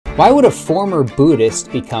Why would a former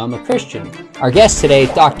Buddhist become a Christian? Our guest today,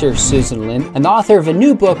 Dr. Susan Lim, and the author of a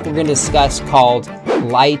new book we're going to discuss called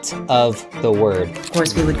Light of the Word. Of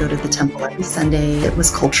course, we would go to the temple every Sunday. It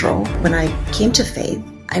was cultural. When I came to faith,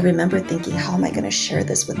 I remember thinking, how am I going to share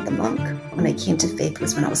this with the monk? When I came to faith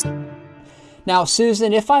was when I was... Now,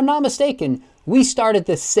 Susan, if I'm not mistaken, we started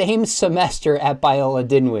the same semester at Biola,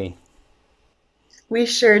 didn't we? We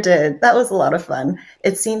sure did. That was a lot of fun.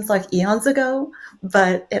 It seems like eons ago,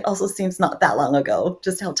 but it also seems not that long ago,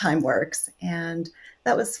 just how time works. And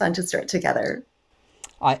that was fun to start together.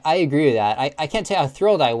 I agree with that. I can't tell you how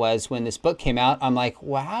thrilled I was when this book came out. I'm like,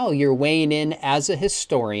 wow, you're weighing in as a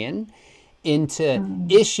historian into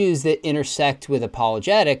issues that intersect with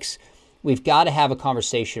apologetics. We've got to have a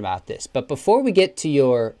conversation about this. But before we get to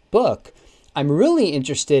your book, I'm really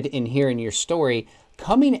interested in hearing your story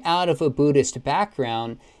coming out of a Buddhist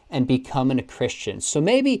background and becoming a Christian. So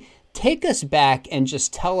maybe take us back and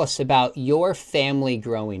just tell us about your family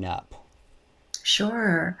growing up.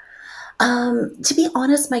 Sure. To be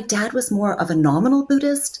honest, my dad was more of a nominal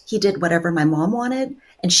Buddhist. He did whatever my mom wanted,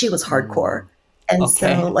 and she was hardcore. And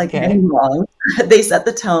many moms, they set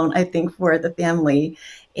the tone, I think, for the family.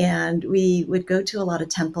 And we would go to a lot of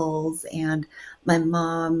temples, and my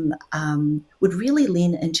mom would really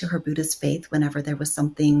lean into her Buddhist faith whenever there was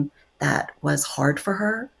something that was hard for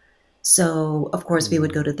her. So, of course, we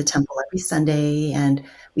would go to the temple every Sunday, and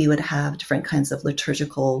we would have different kinds of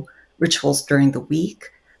liturgical rituals during the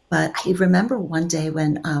week. But I remember one day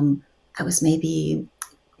when I was maybe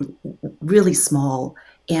really small,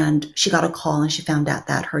 and she got a call and she found out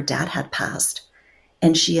that her dad had passed.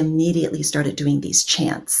 And she immediately started doing these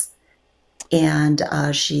chants. And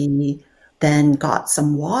she then got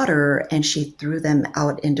some water and she threw them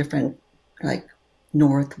out in different, like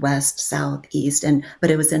north, west, south, east, but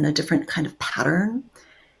it was in a different kind of pattern.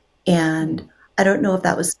 And I don't know if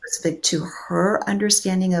that was specific to her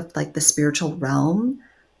understanding of like the spiritual realm,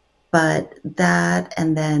 but that,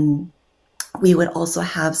 and then we would also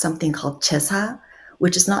have something called Chesa,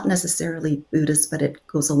 which is not necessarily Buddhist, but it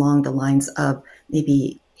goes along the lines of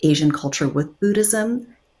maybe Asian culture with Buddhism.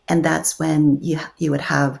 And that's when you would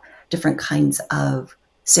have different kinds of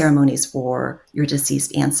ceremonies for your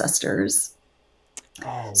deceased ancestors.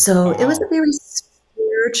 So it was a very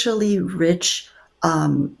spiritually rich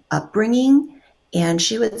upbringing. And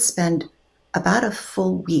she would spend about a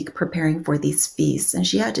full week preparing for these feasts. And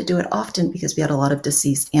she had to do it often because we had a lot of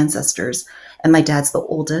deceased ancestors. And my dad's the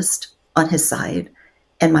oldest on his side,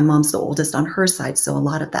 and my mom's the oldest on her side. So a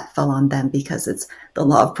lot of that fell on them because it's the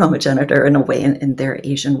law of primogeniture in a way, in their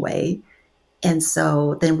Asian way. And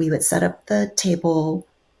so then we would set up the table,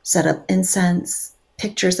 set up incense,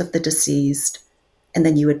 pictures of the deceased, and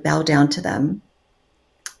then you would bow down to them.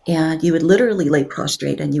 And you would literally lay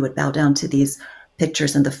prostrate and you would bow down to these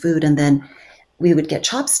pictures and the food. And then we would get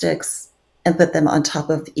chopsticks and put them on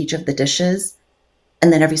top of each of the dishes.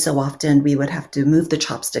 And then every so often we would have to move the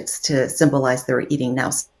chopsticks to symbolize they were eating now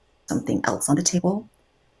something else on the table.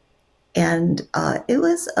 And it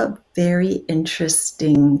was a very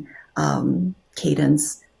interesting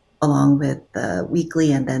cadence along with the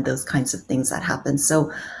weekly and then those kinds of things that happen.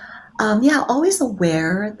 So always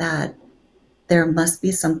aware that there must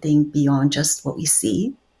be something beyond just what we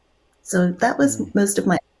see. So that was most of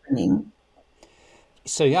my learning.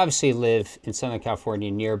 So you obviously live in Southern California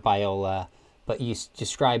near Biola, but you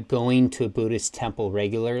describe going to a Buddhist temple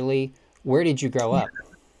regularly. Where did you grow up?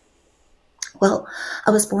 Well,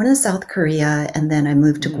 I was born in South Korea, and then I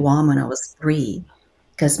moved to Guam when I was 3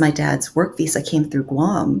 because my dad's work visa came through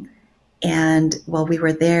Guam. And while we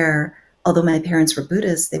were there, although my parents were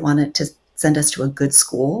Buddhists, they wanted to send us to a good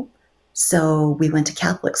school. So we went to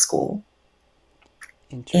Catholic school.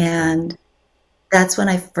 And that's when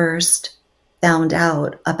I first found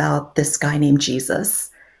out about this guy named Jesus.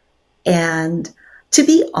 And to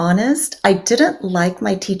be honest, I didn't like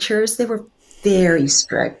my teachers. They were very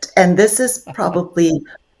strict. And this is probably,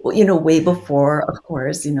 way before, of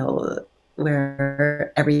course,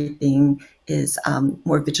 where everything is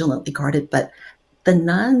more vigilantly guarded. But the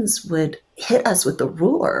nuns would hit us with the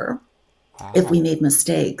ruler if we made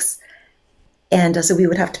mistakes. And so we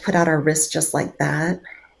would have to put out our wrists just like that.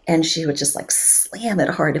 And she would just like slam it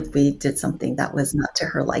hard if we did something that was not to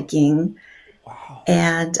her liking. Wow.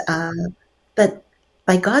 And, but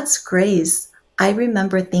by God's grace, I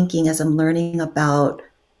remember thinking as I'm learning about,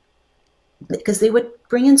 because they would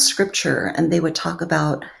bring in scripture and they would talk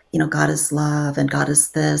about, God is love and God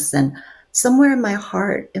is this. And somewhere in my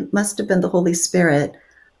heart, it must have been the Holy Spirit.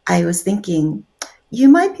 I was thinking, you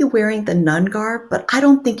might be wearing the nun garb, but I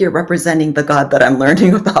don't think you're representing the God that I'm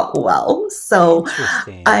learning about well. So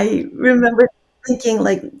I remember thinking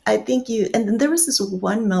like, I think you, and then there was this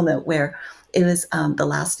one moment where it was the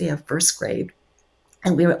last day of first grade.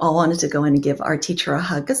 And we all wanted to go in and give our teacher a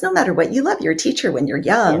hug because no matter what, you love your teacher when you're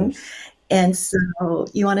Of young. course. And so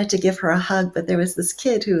you wanted to give her a hug, but there was this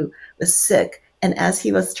kid who was sick. And as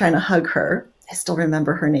he was trying to hug her, I still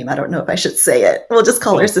remember her name. I don't know if I should say it. We'll just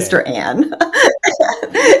call her Okay. Sister Anne.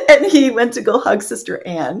 And he went to go hug Sister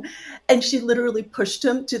Anne. And she literally pushed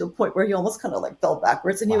him to the point where he almost kind of like fell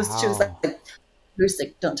backwards. And she was Wow. like, you're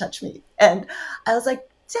sick, don't touch me. And I was like,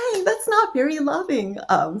 dang, that's not very loving.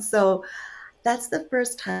 So that's the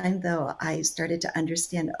first time, though, I started to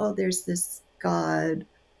understand, oh, there's this God.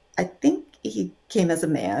 I think he came as a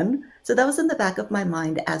man. So that was in the back of my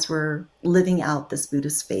mind as we're living out this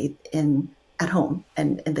Buddhist faith in at home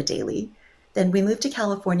and in the daily. Then we moved to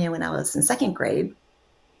California when I was in second grade,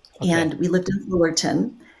 Okay. and we lived in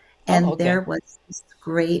Fullerton, Oh, and okay. there was this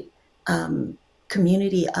great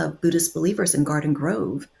community of Buddhist believers in Garden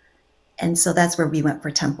Grove. And so that's where we went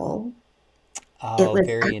for temple. It Oh, was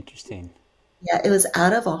very interesting. Yeah, it was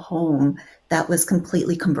out of a home that was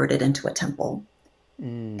completely converted into a temple.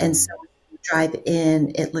 And so Mm. when you drive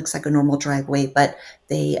in, it looks like a normal driveway, but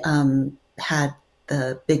they had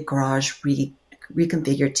the big garage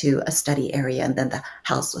reconfigured to a study area, and then the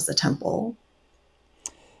house was a temple.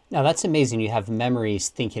 Now that's amazing. You have memories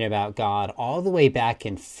thinking about God all the way back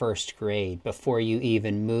in first grade before you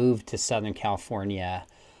even moved to Southern California.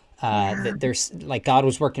 Yeah, That there's like God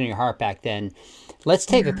was working in your heart back then. Let's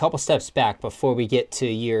take a yeah, couple steps back before we get to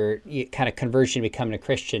your kind of conversion, becoming a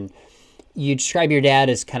Christian. You describe your dad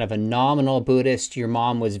as kind of a nominal Buddhist. Your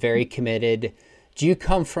mom was very committed. Do you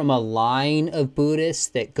come from a line of Buddhists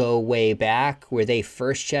that go way back? Were they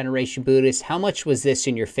first generation Buddhists? How much was this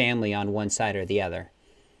in your family on one side or the other?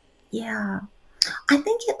 yeah. I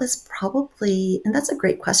think it was probably, and that's a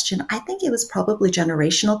great question. I think it was probably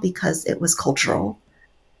generational because it was Hmm. cultural.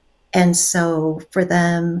 And so for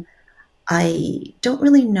them, I don't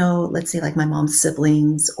really know, let's say, like my mom's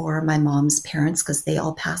siblings or my mom's parents, because they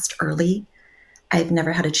all passed early. I've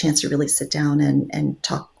never had a chance to really sit down and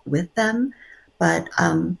talk with them. But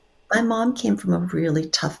my mom came from a really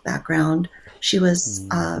tough background. She was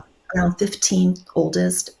Hmm. around 15,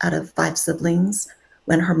 oldest out of five siblings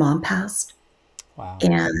when her mom passed. Wow.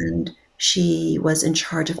 And she was in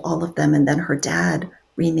charge of all of them. And then her dad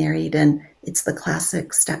remarried, and it's the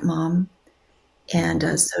classic stepmom.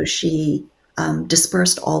 And so she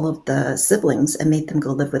dispersed all of the siblings and made them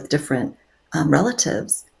go live with different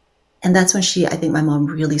relatives. And that's when I think my mom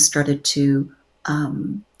really started to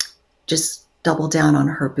um, just double down on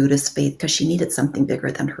her Buddhist faith because she needed something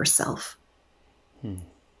bigger than herself. Hmm.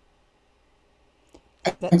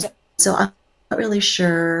 That, And that, so I'm not really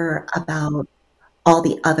sure about all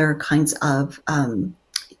the other kinds of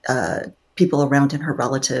uh, people around in her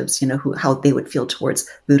relatives, who how they would feel towards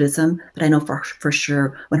Buddhism. But I know for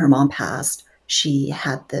sure when her mom passed, she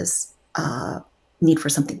had this need for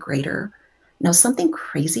something greater. Now, something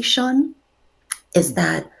crazy, Sean, is hmm.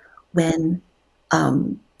 that when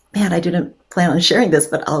um, man, I didn't plan on sharing this,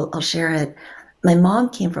 but I'll share it. My mom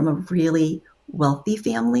came from a really wealthy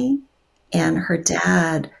family, and her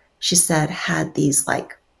dad, she said, had these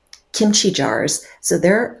like kimchi jars. So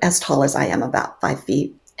they're as tall as I am, about 5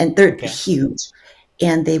 feet, and they're Okay. huge.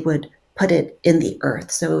 And they would put it in the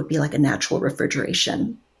earth. So it would be like a natural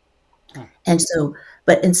refrigeration. Huh. And so,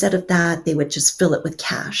 but instead of that, they would just fill it with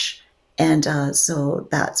cash. And so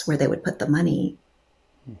that's where they would put the money.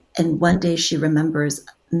 And one day she remembers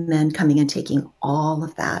men coming and taking all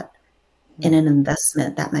of that in Hmm. an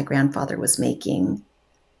investment that my grandfather was making.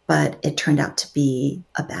 But it turned out to be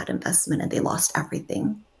a bad investment and they lost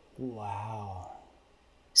everything. Wow.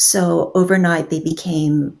 So overnight, they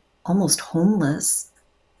became almost homeless.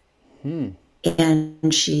 Hmm.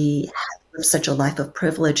 And she had lived such a life of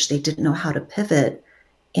privilege, they didn't know how to pivot.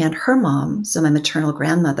 And her mom, so my maternal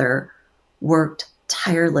grandmother, worked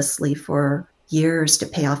tirelessly for years to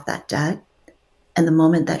pay off that debt. And the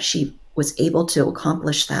moment that she was able to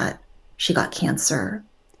accomplish that, she got cancer.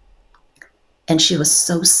 And she was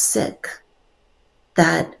so sick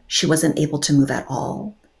that she wasn't able to move at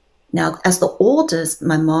all. Now, as the oldest,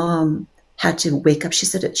 my mom had to wake up. She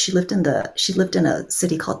said that she lived in a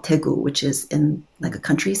city called Daegu, which is in like Hmm. a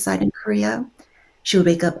countryside in Korea. She would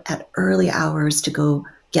wake up at early hours to go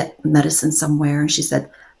get medicine somewhere. And she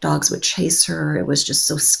said dogs would chase her. It was just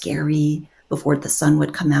so scary before the sun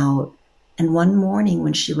would come out. And one morning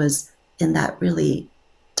when she was in that really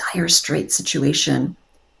dire strait situation,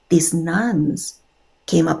 these nuns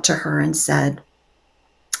came up to her and said,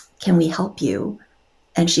 "Can we help you?"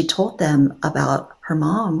 And she told them about her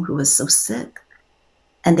mom who was so sick.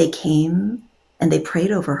 And they came and they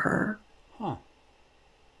prayed over her. Huh.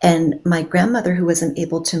 And my grandmother, who wasn't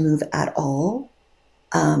able to move at all,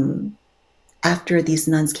 after these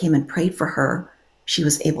nuns came and prayed for her, she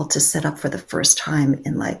was able to sit up for the first time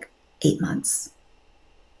in like 8 months.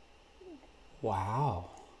 Wow.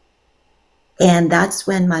 And that's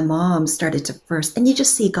when my mom started to first, and you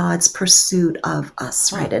just see God's pursuit of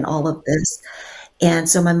us, right, in all of this. And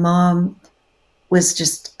so my mom was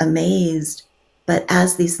just amazed. But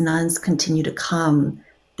as these nuns continued to come,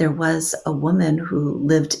 there was a woman who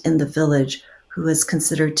lived in the village who is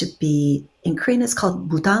considered to be, in Korean it's called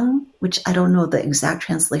mudang, which I don't know the exact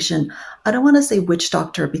translation. I don't want to say witch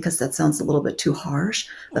doctor because that sounds a little bit too harsh,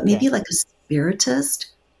 but maybe like a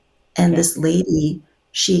spiritist. And this lady,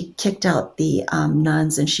 she kicked out the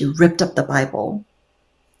nuns and she ripped up the Bible.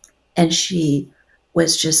 And she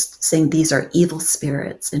was just saying, these are evil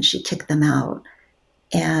spirits, and she kicked them out.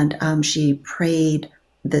 And she prayed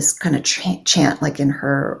this kind of chant, like in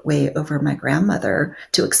her way, over my grandmother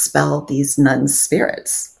to expel these nuns'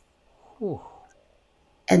 spirits. Ooh.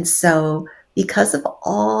 And so because of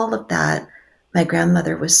all of that, my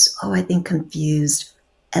grandmother was, I think, confused.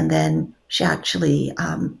 And then she actually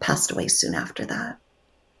passed away soon after that.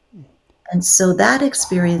 And so that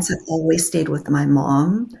experience has always stayed with my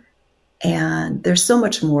mom. And there's so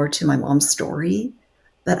much more to my mom's story.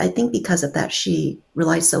 But I think because of that, she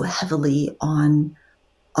relied so heavily on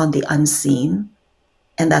the unseen.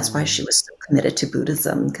 And that's why she was so committed to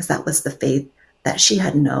Buddhism, because that was the faith that she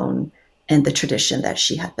had known and the tradition that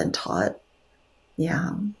she had been taught.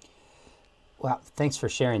 Yeah. Wow, thanks for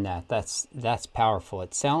sharing that. That's powerful.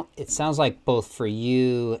 It sounds like both for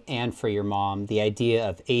you and for your mom, the idea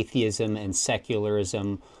of atheism and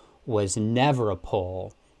secularism was never a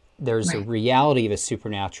pull. There's a reality of a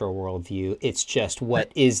supernatural worldview. It's just,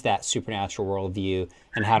 what is that supernatural worldview,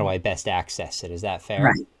 and how do I best access it? Is that fair?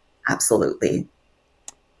 Right. Absolutely.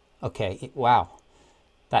 Okay. Wow.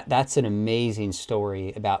 That's an amazing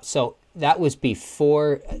story about. So that was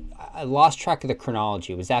before. I lost track of the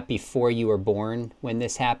chronology. Was that before you were born when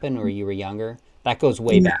this happened, or you were younger? That goes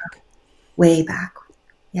way back. Way back.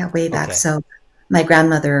 Yeah, way back. Okay. So my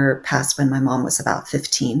grandmother passed when my mom was about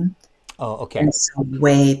 15. Oh, okay. And so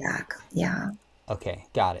way back. Yeah. Okay,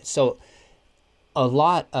 got it. So a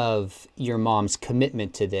lot of your mom's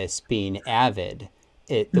commitment to this, being avid,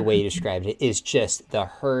 the way you described it, is just the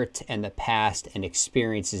hurt and the past and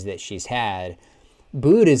experiences that she's had.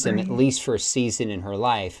 Buddhism, at least for a season in her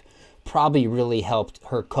life, probably really helped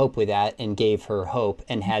her cope with that and gave her hope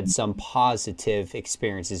and had some positive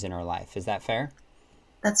experiences in her life. Is that fair?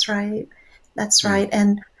 That's right. That's right.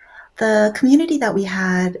 And the community that we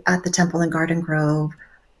had at the temple in Garden Grove,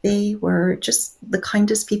 they were just the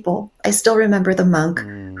kindest people. I still remember the monk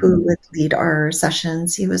who would lead our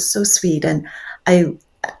sessions. He was so sweet. And I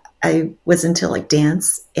was into like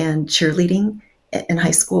dance and cheerleading in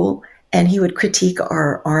high school. And he would critique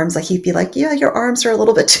our arms. Like he'd be like, yeah, your arms are a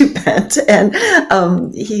little bit too bent. And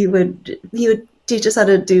he would teach us how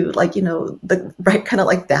to do, like, the right kind of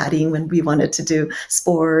like batting when we wanted to do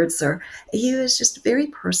sports. Or he was just very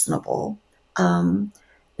personable.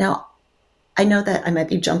 Now, I know that I might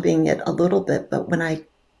be jumping it a little bit, but when I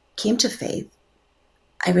came to faith,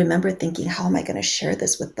 I remember thinking, how am I going to share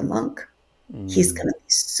this with the monk? He's going to be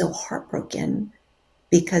so heartbroken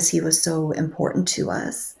because he was so important to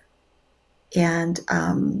us. And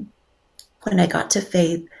when I got to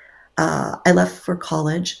faith, I left for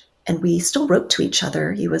college, and we still wrote to each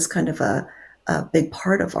other. He was kind of a big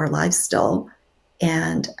part of our lives still.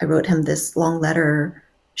 And I wrote him this long letter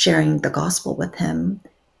sharing the gospel with him.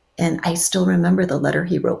 And I still remember the letter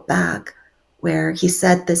he wrote back, where he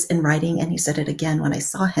said this in writing, and he said it again when I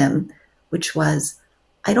saw him, which was,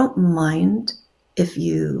 I don't mind if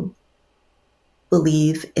you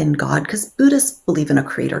believe in God, because Buddhists believe in a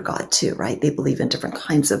creator God too, right? They believe in different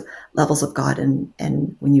kinds of levels of God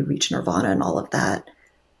and when you reach nirvana and all of that.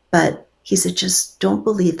 But he said, just don't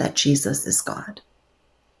believe that Jesus is God.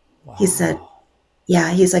 Wow. He said,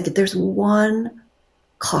 he's like, there's one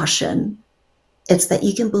caution. It's that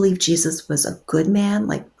you can believe Jesus was a good man,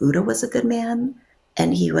 like Buddha was a good man,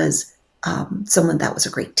 and he was someone that was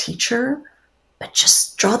a great teacher, but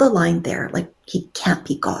just draw the line there. Like, he can't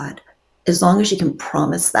be God, as long as you can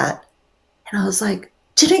promise that. And I was like,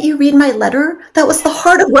 didn't you read my letter? That was the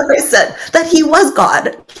heart of what I said, that he was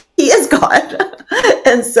God. He is God.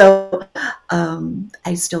 And so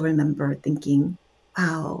I still remember thinking,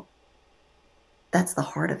 wow, that's the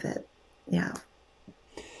heart of it. Yeah.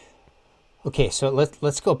 Okay, so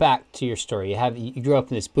let's go back to your story. You grew up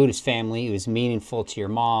in this Buddhist family. It was meaningful to your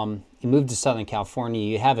mom. You moved to Southern California.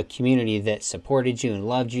 You have a community that supported you and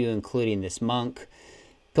loved you, including this monk.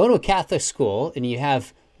 Go to a Catholic school, and you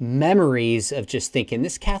have memories of just thinking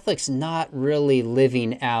this Catholic's not really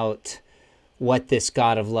living out what this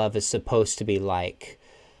God of love is supposed to be like.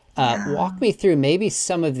 Walk me through maybe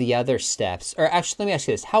some of the other steps. Or actually, let me ask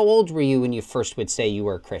you this. How old were you when you first would say you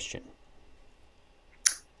were a Christian?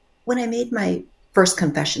 When I made my first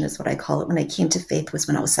confession, is what I call it, when I came to faith, was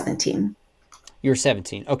when I was 17. You were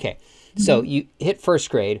 17. Okay. So you hit first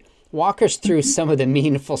grade. Walk us through some of the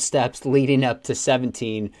meaningful steps leading up to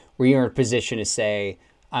 17 where you're in a position to say,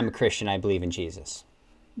 I'm a Christian, I believe in Jesus.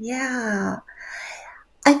 Yeah.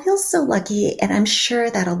 I feel so lucky, and I'm sure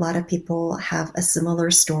that a lot of people have a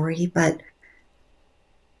similar story, but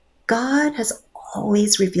God has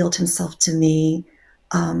always revealed himself to me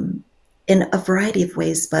in a variety of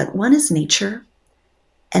ways, but one is nature.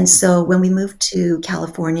 And so when we moved to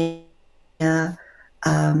California,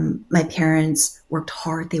 my parents worked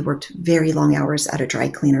hard. They worked very long hours at a dry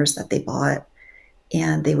cleaners that they bought.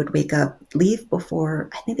 And they would wake up, leave before,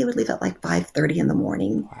 I think they would leave at like 5:30 in the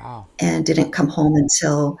morning. Wow. And didn't come home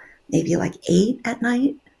until maybe like 8 at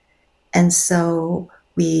night. And so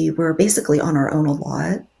we were basically on our own a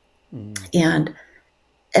lot. And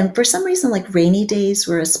for some reason, like rainy days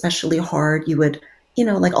were especially hard. You would,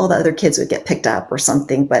 like all the other kids would get picked up or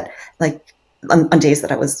something. But like on days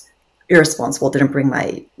that I was irresponsible, didn't bring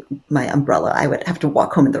my umbrella, I would have to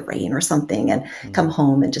walk home in the rain or something and come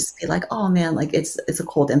home and just be like, oh man, like it's a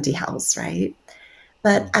cold, empty house, right?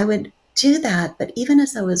 But I would do that. But even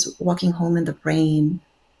as I was walking home in the rain,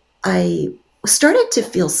 I started to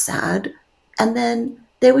feel sad. And then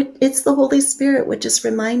it's the Holy Spirit would just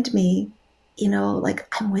remind me, like,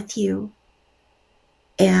 I'm with you.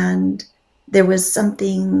 And there was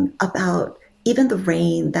something about even the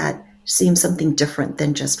rain that seemed something different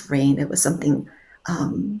than just rain. It was something,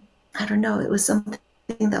 I don't know, it was something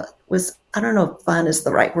that was, I don't know if fun is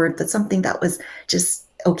the right word, but something that was just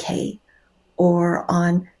okay. Or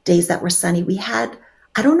on days that were sunny, we had,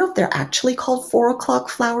 I don't know if they're actually called 4 o'clock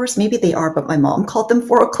flowers. Maybe they are, but my mom called them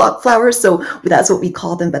 4 o'clock flowers. So that's what we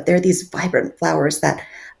call them. But they're these vibrant flowers that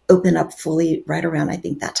open up fully right around, I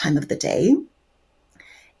think, that time of the day.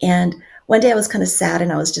 And one day I was kind of sad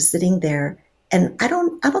and I was just sitting there, and I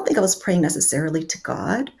don't think I was praying necessarily to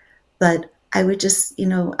God, but I would just,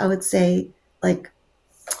 I would say, like,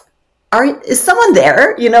 is someone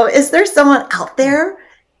there? Is there someone out there?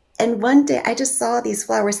 And one day I just saw these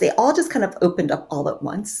flowers. They all just kind of opened up all at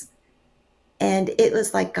once. And it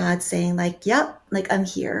was like God saying, like, yep, like I'm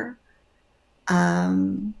here.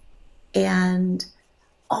 And,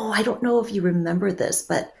 I don't know if you remember this,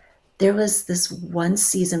 but there was this one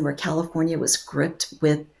season where California was gripped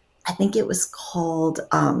with, I think it was called,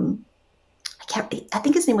 I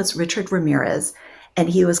think his name was Richard Ramirez, and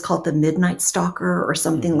he was called the Midnight Stalker or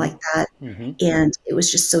something like that. And it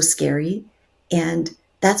was just so scary. And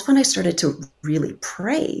that's when I started to really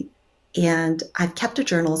pray. And I've kept a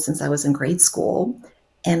journal since I was in grade school.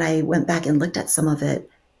 And I went back and looked at some of it.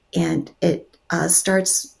 And it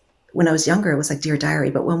starts, when I was younger, it was like Dear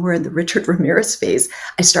Diary. But when we're in the Richard Ramirez phase,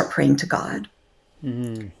 I start praying to God.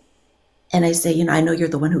 And I say, I know you're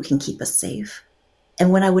the one who can keep us safe.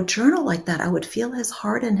 And when I would journal like that, I would feel his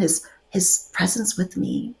heart and his presence with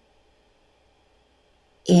me.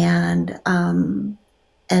 And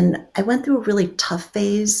I went through a really tough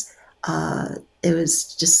phase. It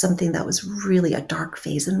was just something that was really a dark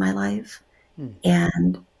phase in my life.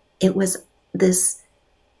 And it was this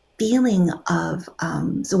feeling of,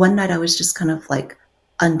 so one night I was just kind of like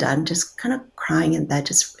undone, just kind of crying in bed,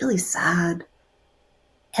 just really sad.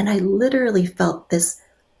 And I literally felt this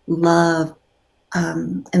love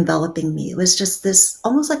enveloping me. It was just this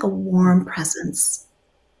almost like a warm presence.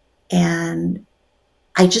 And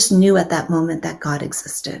I just knew at that moment that God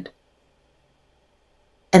existed.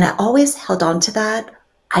 And I always held on to that.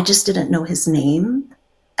 I just didn't know his name.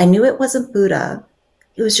 I knew it wasn't Buddha.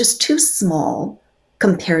 It was just too small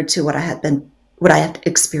compared to what I had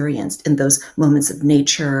experienced in those moments of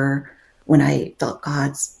nature when I felt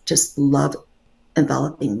God's just love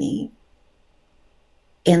enveloping me.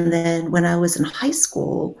 And then when I was in high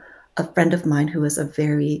school, a friend of mine who was a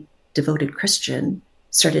very devoted Christian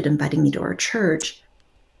started inviting me to our church.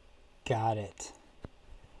 Got it.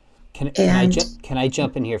 Can I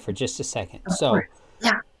jump in here for just a second? So,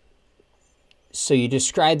 yeah. So you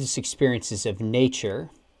described this experiences of nature,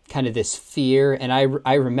 kind of this fear, and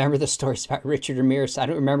I remember the stories about Richard Ramirez. I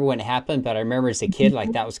don't remember when it happened, but I remember as a kid,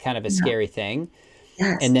 like that was kind of a scary thing.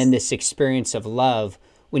 Yes. And then this experience of love.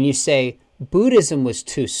 When you say Buddhism was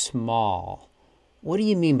too small, what do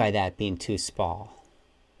you mean by that being too small?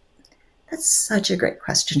 That's such a great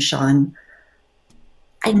question, Sean.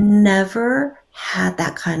 I never had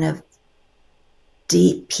that kind of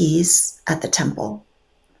deep peace at the temple.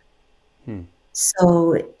 Hmm.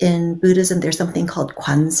 So in Buddhism, there's something called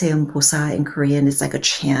Kwanseum Bosa in Korean. It's like a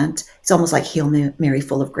chant. It's almost like Hail Mary,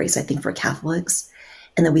 full of grace, I think, for Catholics.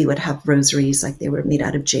 And then we would have rosaries, like they were made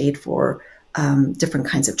out of jade for different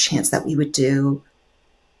kinds of chants that we would do.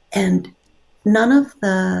 And none of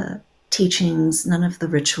the teachings, none of the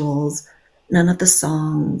rituals, none of the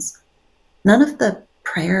songs, none of the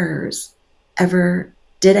prayers ever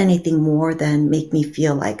did anything more than make me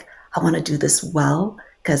feel like I want to do this well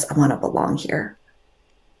because I want to belong here.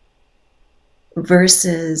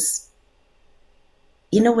 Versus,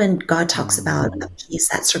 when God talks about a peace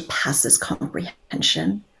that surpasses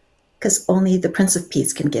comprehension, because only the Prince of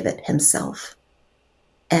Peace can give it himself.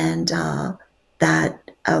 And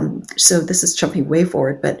so this is jumping way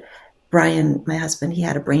forward, but Brian, my husband, he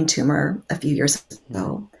had a brain tumor a few years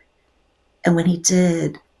ago. And when he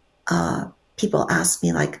did, people asked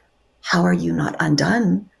me, like, how are you not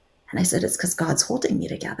undone? And I said, it's because God's holding me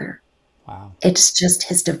together. Wow. It's just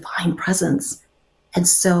his divine presence. And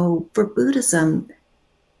so for Buddhism,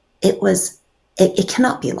 it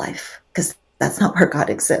cannot be life, because that's not where God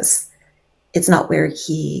exists. It's not where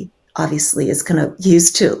he obviously is going to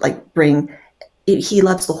use to like bring it. He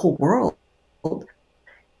loves the whole world.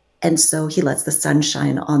 And so he lets the sun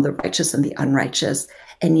shine on the righteous and the unrighteous.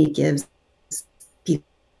 And he gives people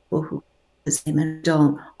who his name and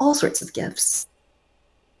don't all sorts of gifts.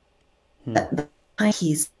 That the time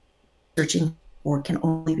he's searching for can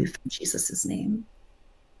only be from Jesus' name.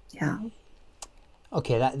 Yeah.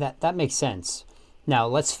 Okay, that makes sense. Now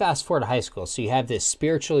let's fast forward to high school. So you have this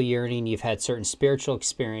spiritual yearning, you've had certain spiritual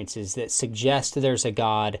experiences that suggest there's a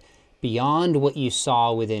God beyond what you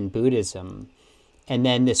saw within Buddhism. And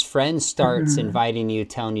then this friend starts inviting you,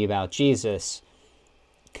 telling you about Jesus.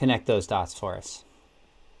 Connect those dots for us.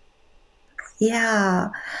 Yeah.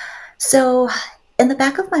 So in the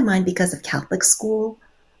back of my mind, because of Catholic school,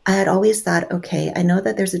 I had always thought, okay, I know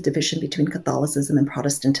that there's a division between Catholicism and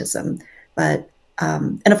Protestantism, but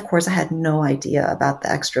and of course, I had no idea about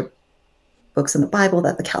the extra books in the Bible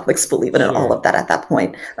that the Catholics believe in and all of that at that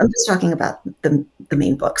point. I'm just talking about the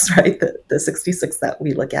main books, right? The 66 that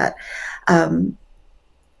we look at.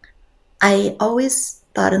 I always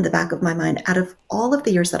thought in the back of my mind, out of all of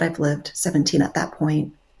the years that I've lived, 17 at that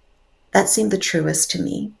point, that seemed the truest to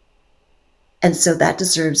me. And so that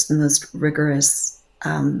deserves the most rigorous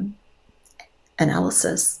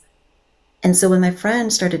analysis. And so when my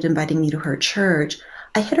friend started inviting me to her church,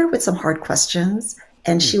 I hit her with some hard questions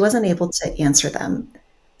and she wasn't able to answer them.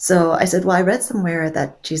 So I said, well, I read somewhere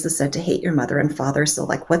that Jesus said to hate your mother and father. So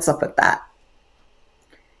like, what's up with that?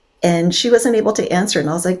 And she wasn't able to answer. And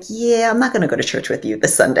I was like, yeah, I'm not going to go to church with you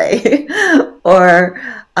this Sunday. Or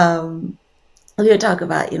we're going to talk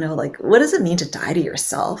about, like, what does it mean to die to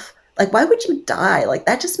yourself? Like, why would you die? Like,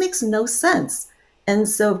 that just makes no sense. And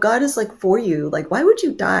so if God is like for you, like, why would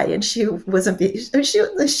you die? And she was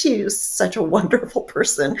such a wonderful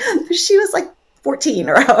person. She was like 14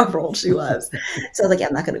 or however old she was. So I was like, yeah,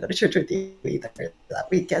 I'm not going to go to church with you either that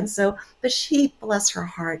weekend. So, but she, bless her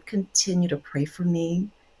heart, continued to pray for me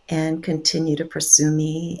and continue to pursue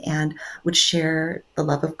me and would share the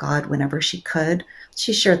love of God whenever she could.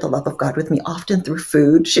 She shared the love of God with me often through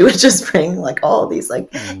food. She would just bring like all these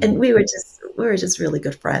and we were just really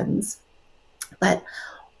good friends. But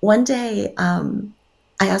one day I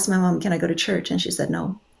asked my mom, can I go to church? And she said,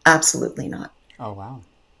 no, absolutely not. Oh, wow.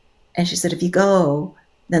 And she said, if you go,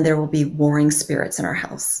 then there will be warring spirits in our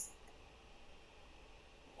house.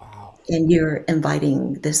 Wow. And you're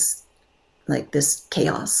inviting this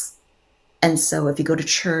chaos. And so if you go to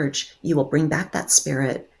church, you will bring back that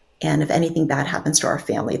spirit. And if anything bad happens to our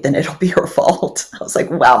family, then it'll be your fault. I was like,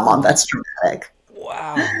 wow, Mom, that's dramatic.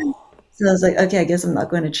 Wow. So I was like, okay, I guess I'm not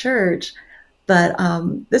going to church. But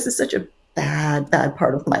this is such a bad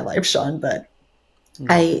part of my life, Sean. But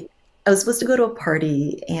I was supposed to go to a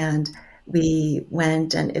party and we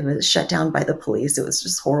went and it was shut down by the police. It was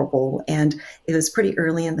just horrible. And it was pretty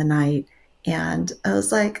early in the night. And I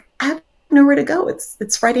was like, I have nowhere to go.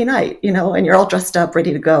 It's Friday night, and you're all dressed up,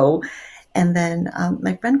 ready to go. And then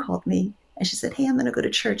my friend called me and she said, hey, I'm going to go to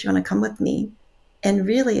church. You want to come with me? And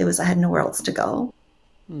really I had nowhere else to go.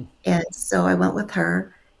 And so I went with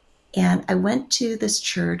her and I went to this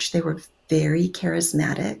church. They were very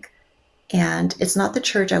charismatic and it's not the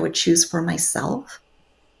church I would choose for myself,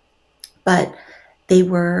 but they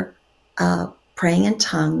were praying in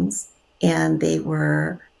tongues and they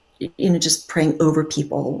were just praying over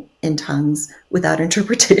people in tongues without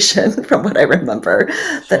interpretation from what I remember.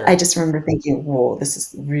 Sure. But I just remember thinking, whoa, this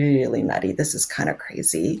is really nutty. This is kind of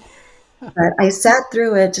crazy. But I sat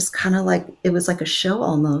through it just kind of like, it was like a show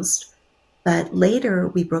almost. But later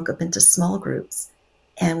we broke up into small groups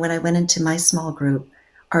And when I went into my small group,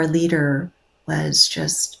 our leader was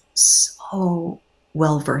just so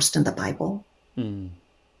well versed in the Bible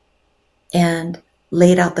and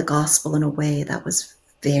laid out the gospel in a way that was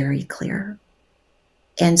very clear.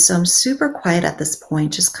 And so I'm super quiet at this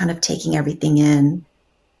point, just kind of taking everything in.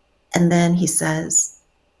 And then he says,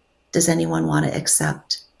 does anyone want to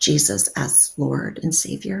accept Jesus as Lord and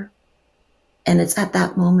Savior? And it's at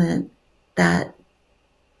that moment that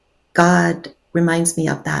God reminds me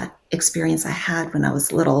of that experience I had when I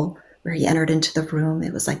was little, where he entered into the room.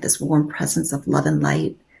 It was like this warm presence of love and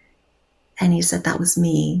light. And he said, that was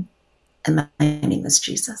me. And my name is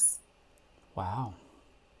Jesus. Wow.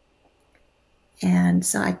 And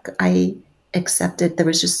so I accepted. There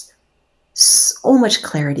was just so much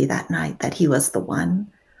clarity that night that he was the one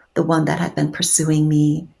that had been pursuing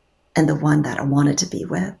me, and the one that I wanted to be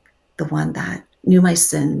with, the one that knew my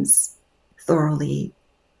sins thoroughly,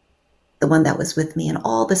 the one that was with me in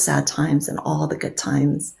all the sad times and all the good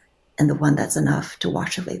times, and the one that's enough to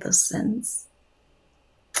wash away those sins.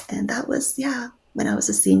 And that was, when I was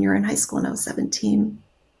a senior in high school and I was 17.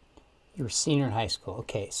 You were a senior in high school.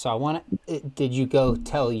 Okay, so did you go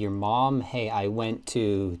tell your mom, hey, I went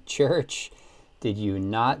to church? Did you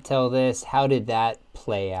not tell this? How did that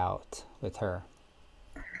play out with her?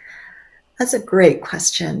 That's a great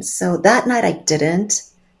question. So that night I didn't.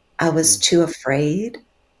 I was too afraid.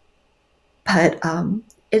 But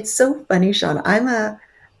it's so funny, Sean. I'm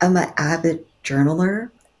an avid journaler.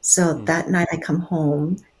 So that night I come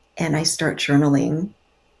home and I start journaling.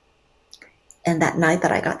 And that night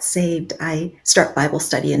that I got saved, I start Bible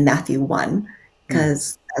study in Matthew 1,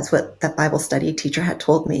 because that's what that Bible study teacher had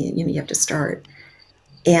told me, you have to start.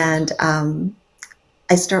 And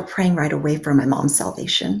I start praying right away for my mom's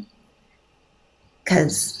salvation,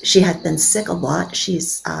 because she had been sick a lot.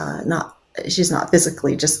 She's not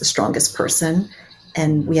physically just the strongest person.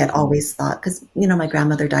 And we had always thought, because, my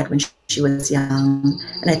grandmother died when she was young.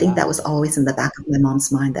 And I think that was always in the back of my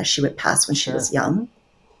mom's mind, that she would pass when she was young.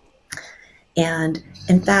 And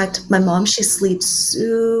in fact, my mom, she sleeps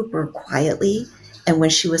super quietly. And when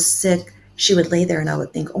she was sick, she would lay there and I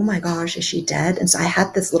would think, oh my gosh, is she dead? And so I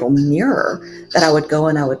had this little mirror that I would go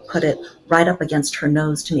and I would put it right up against her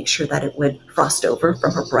nose to make sure that it would frost over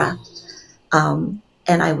from her breath. And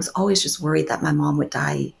I was always just worried that my mom would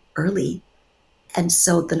die early. And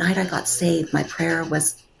so the night I got saved, my prayer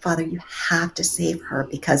was, Father, you have to save her,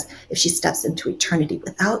 because if she steps into eternity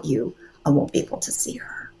without you, I won't be able to see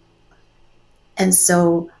her. And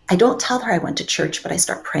so I don't tell her I went to church, but I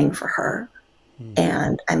start praying for her.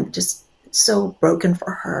 And I'm just so broken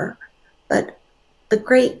for her. But the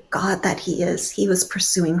great God that he is, he was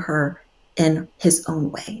pursuing her in his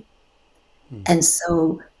own way. And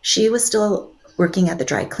so she was still working at the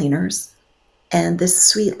dry cleaners. And this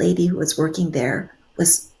sweet lady who was working there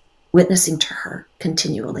was witnessing to her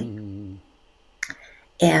continually.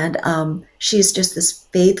 And she's just this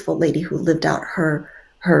faithful lady who lived out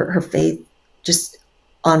her faith just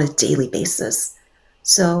on a daily basis.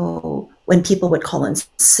 So when people would call in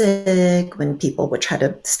sick, when people would try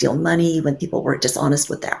to steal money, when people were dishonest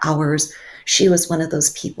with their hours, she was one of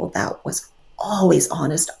those people that was always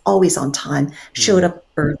honest, always on time, showed up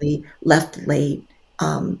early, left late,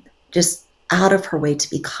 just out of her way to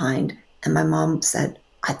be kind. And my mom said,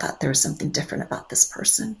 I thought there was something different about this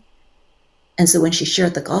person. And so when she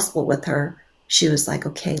shared the gospel with her, she was like,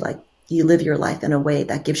 okay, like, you live your life in a way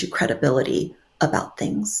that gives you credibility about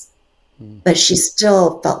things. But she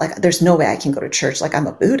still felt like there's no way I can go to church, like I'm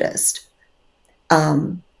a Buddhist.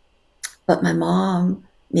 But my mom,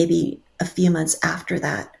 maybe a few months after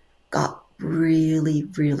that, got really,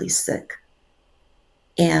 really sick.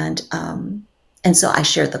 And so I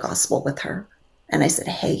shared the gospel with her. And I said,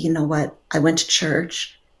 hey, you know what? I went to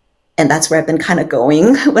church. And that's where I've been kind of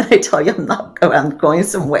going when I tell you I'm going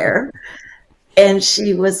somewhere. And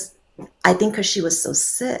I think because she was so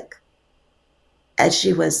sick,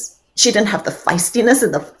 she didn't have the feistiness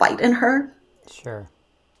and the fight in her. Sure.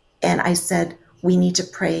 And I said, we need to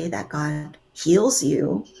pray that God heals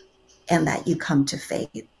you and that you come to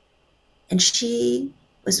faith. And she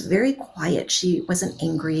was very quiet. She wasn't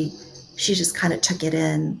angry. She just kind of took it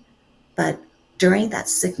in. But during that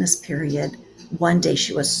sickness period, one day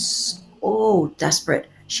she was so desperate,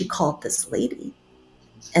 she called this lady.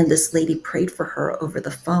 And this lady prayed for her over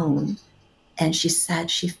the phone. And she said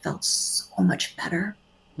she felt so much better.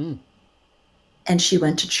 And she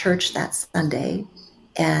went to church that Sunday,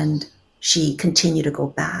 and she continued to go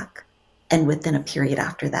back. And within a period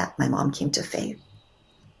after that, my mom came to faith.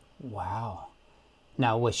 Wow.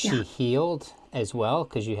 Now, was she healed as well?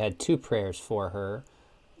 Because you had 2 prayers for her,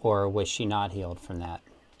 or was she not healed from that?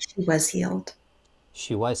 She was healed.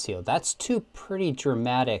 She was healed. That's two pretty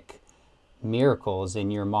dramatic miracles in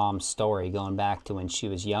your mom's story, going back to when she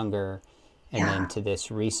was younger and then Yeah. to this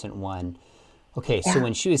recent one. Okay, so Yeah.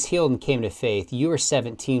 when she was healed and came to faith, you were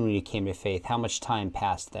 17 when you came to faith. How much time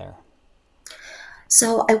passed there?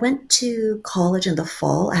 So I went to college in the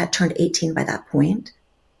fall. I had turned 18 by that point.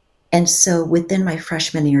 And so within my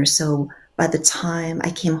freshman year, so by the time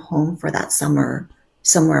I came home for that summer,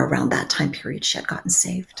 somewhere around that time period, she had gotten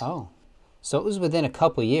saved. Oh, so it was within a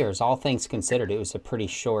couple years. All things considered, it was a pretty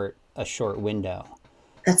short window.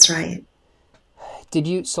 That's right. Did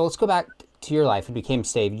you? So let's go back to your life. When you became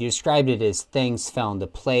saved, you described it as things fell into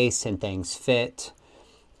place and things fit.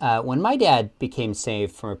 When my dad became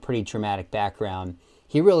saved from a pretty dramatic background,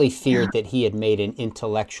 he really Yeah. feared that he had made an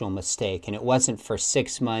intellectual mistake. And it wasn't for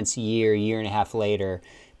 6 months, year and a half later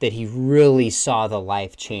that he really saw the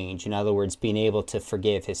life change. In other words, being able to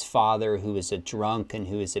forgive his father, who was a drunk and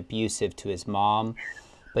who was abusive to his mom.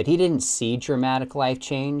 But he didn't see dramatic life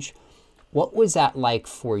change. What was that like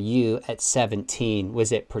for you at 17?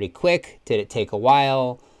 Was it pretty quick? Did it take a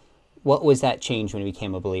while? What was that change when you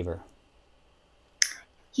became a believer?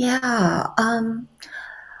 Yeah.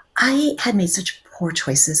 I had made such poor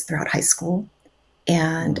choices throughout high school,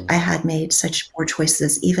 and Mm, I had made such poor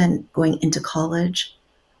choices even going into college.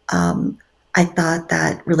 Um, I thought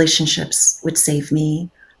that relationships would save me.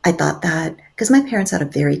 I thought that because my parents had a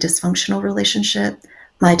very dysfunctional relationship.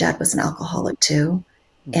 My dad was an alcoholic too,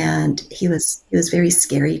 mm, and he was very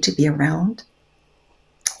scary to be around.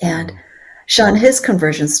 And mm. Sean, his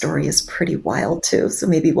conversion story is pretty wild too. So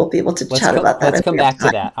maybe we'll be able to chat about that Let's if come we have back to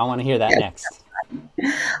time. that. I want to hear that Yeah. next.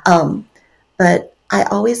 Um, but I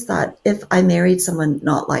always thought if I married someone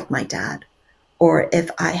not like my dad, or if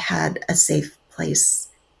I had a safe place,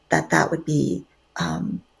 that that would be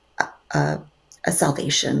um, a, a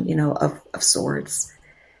salvation, of sorts.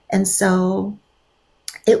 And so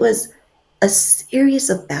it was a series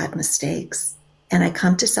of bad mistakes. And I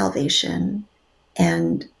come to salvation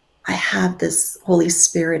and I have this Holy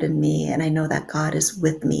Spirit in me, and I know that God is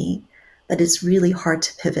with me, but it's really hard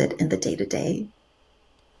to pivot in the day to day.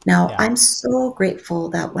 Now, Yeah. I'm so grateful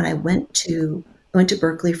that when I went to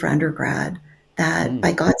Berkeley for undergrad, that Mm,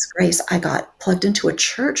 by God's grace, I got plugged into a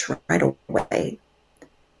church right away.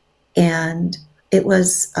 And it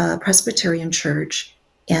was a Presbyterian church,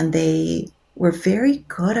 and they were very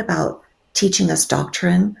good about teaching us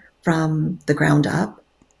doctrine from the ground up.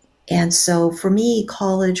 And so for me,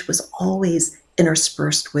 college was always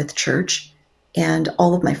interspersed with church, and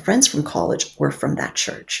all of my friends from college were from that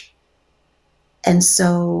church. And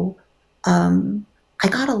so um, I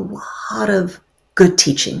got a lot of good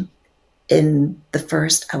teaching in the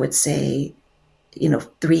first, I would say,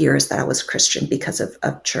 3 years that I was Christian because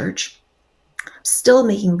of church. Still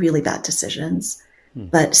making really bad decisions, mm,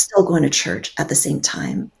 but still going to church at the same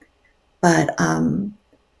time. But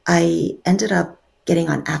I ended up getting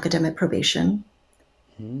on academic probation,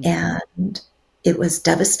 mm. and it was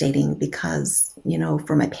devastating because,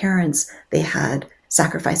 for my parents, they had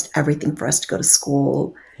sacrificed everything for us to go to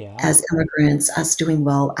school. Yeah. As immigrants, us doing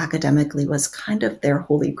well academically was kind of their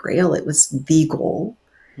holy grail. It was the goal.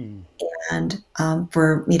 Mm, And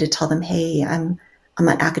for me to tell them, hey, I'm on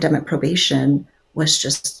academic probation was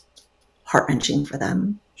just heart wrenching for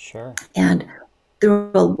them. sure. And there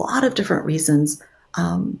were a lot of different reasons.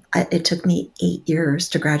 It took me 8 years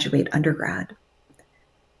to graduate undergrad,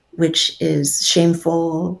 which is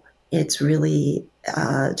shameful. It's really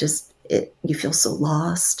you feel so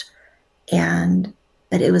lost. And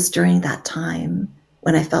but it was during that time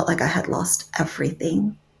when I felt like I had lost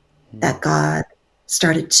everything Mm, that God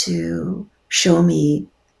started to show me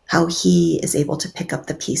how He is able to pick up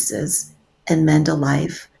the pieces and mend a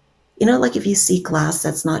life. Like if you see glass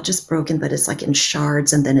that's not just broken, but it's like in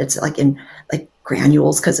shards and then it's like in like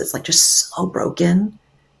granules because it's like just so broken.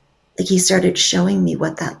 Like He started showing me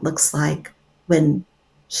what that looks like when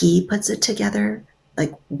He puts it together,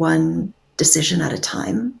 like one decision at a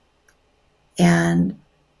time. And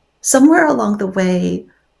somewhere along the way,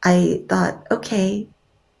 I thought, okay,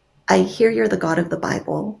 I hear you're the God of the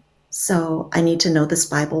Bible, so I need to know this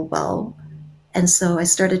Bible well. And so I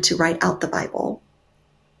started to write out the Bible.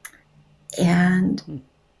 And mm.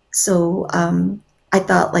 so I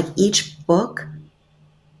thought like each book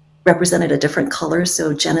represented a different color.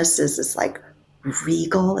 So Genesis is like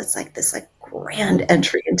regal, it's like this like grand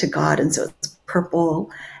entry into God. And so it's purple.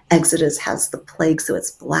 Exodus has the plague, so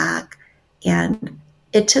it's black. And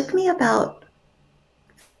it took me about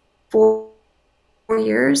 4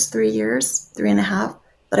 years, 3 years, 3.5,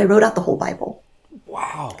 but I wrote out the whole Bible.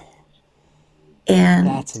 Wow. And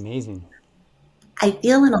That's amazing. I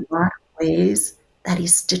feel in a lot of ways that He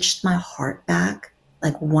stitched my heart back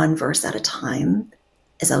like one verse at a time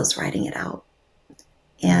as I was writing it out.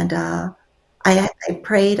 And I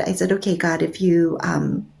prayed. I said, "Okay, God, if you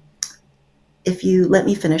let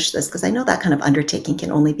me finish this, because I know that kind of undertaking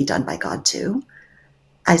can only be done by God too."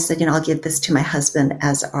 I said, I'll give this to my husband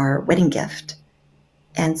as our wedding gift.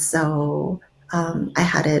 And so I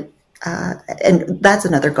had it. And that's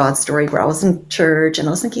another God story where I was in church and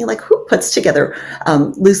I was thinking, like, who puts together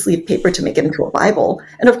loose leaf paper to make it into a Bible?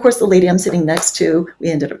 And of course, the lady I'm sitting next to, we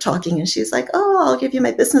ended up talking, and she's like, "Oh, I'll give you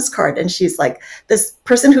my business card." And she's like, this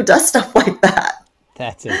person who does stuff like that.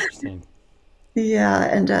 That's interesting. Yeah.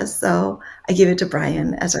 And so I gave it to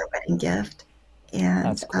Brian as our wedding gift. And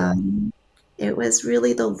That's cool. it was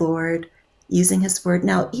really the Lord using his word.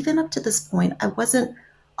 Now, even up to this point, I wasn't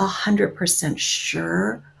 100%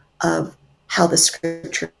 sure of how the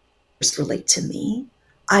scriptures relate to me.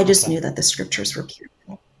 I just Okay. knew that the scriptures were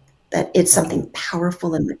beautiful, that it's Okay. something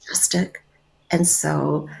powerful and majestic. And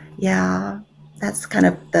so, yeah, that's kind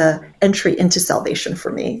of the entry into salvation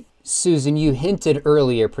for me. Susan, you hinted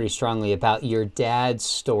earlier pretty strongly about your dad's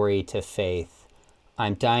story to faith.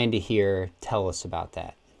 I'm dying to hear. Tell us about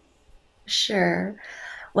that. Sure.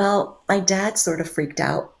 Well, my dad sort of freaked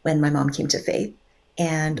out when my mom came to faith.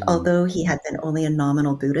 And Mm, although he had been only a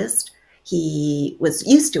nominal Buddhist, he was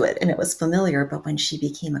used to it and it was familiar. But when she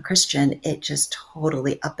became a Christian, it just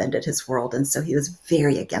totally upended his world. And so he was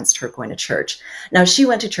very against her going to church. Now, she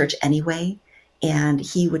went to church anyway, and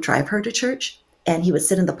he would drive her to church. And he would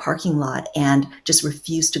sit in the parking lot and just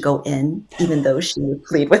refuse to go in, even though she would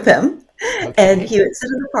plead with him. And okay. he would sit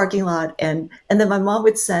in the parking lot, and then my mom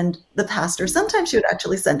would send the pastor. Sometimes she would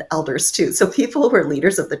actually send elders too. So people who were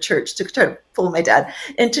leaders of the church to try to pull my dad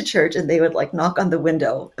into church, and they would like knock on the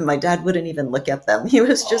window, and my dad wouldn't even look at them. He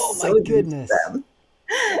was Oh just my so used to goodness. them.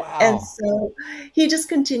 And Wow. so he just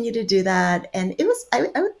continued to do that. And it was, I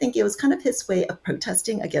would think it was kind of his way of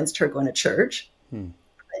protesting against her going to church. Hmm.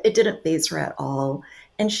 It didn't faze her at all.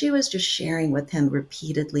 And she was just sharing with him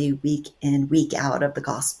repeatedly, week in, week out, of the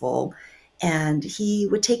gospel. And he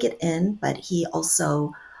would take it in, but he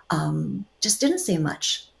also just didn't say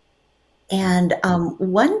much. And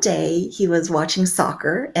one day he was watching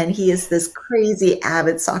soccer, and he is this crazy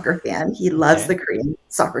avid soccer fan. He loves Okay. the Korean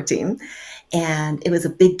soccer team. And it was a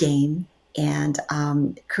big game. And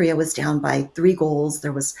Korea was down by 3 goals.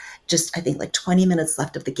 There was just, I think, like 20 minutes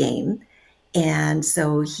left of the game. And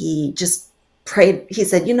so he just prayed. He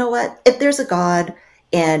said, "You know what? If there's a God,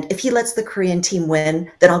 and if he lets the Korean team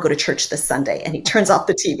win, then I'll go to church this Sunday." And he turns off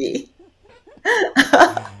the TV.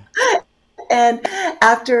 And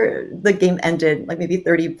after the game ended, like maybe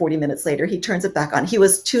 30, 40 minutes later, he turns it back on. He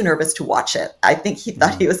was too nervous to watch it. I think he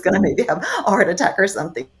thought Hmm. he was going to maybe have a heart attack or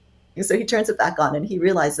something. So he turns it back on, and he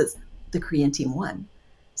realizes the Korean team won.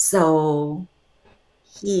 So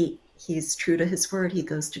he's true to his word. He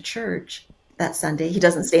goes to church that Sunday. He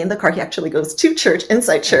doesn't stay in the car. He actually goes to church,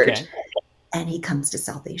 inside church, Okay. and he comes to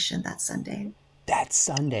salvation that Sunday. That's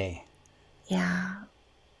Sunday. Yeah.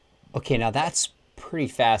 Okay, now that's pretty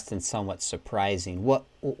fast and somewhat surprising. What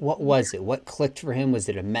was it? What clicked for him? Was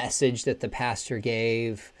it a message that the pastor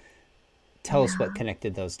gave? Tell us what Yeah.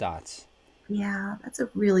 connected those dots. Yeah. That's a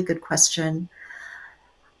really good question.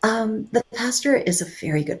 The pastor is a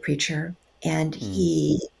very good preacher, and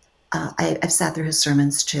Hmm. I've sat through his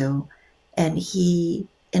sermons too, and he,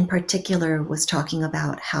 in particular, was talking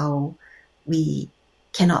about how we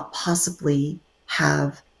cannot possibly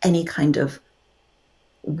have any kind of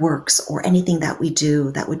works or anything that we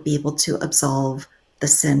do that would be able to absolve the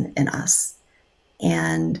sin in us.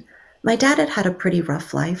 And my dad had had a pretty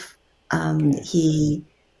rough life. Okay. He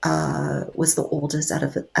was the oldest out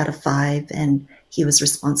of five, and he was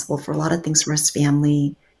responsible for a lot of things for his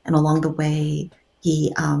family. And along the way,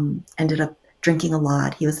 he ended up drinking a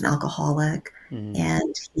lot. He was an alcoholic, Hmm.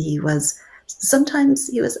 and he was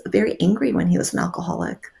very angry when he was an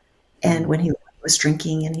alcoholic, and Hmm. when he was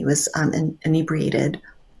drinking, and he was inebriated.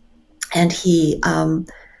 And he kind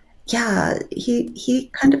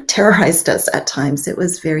of terrorized us at times. It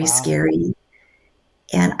was very Wow. scary.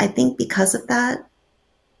 And I think because of that,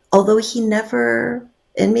 although he never,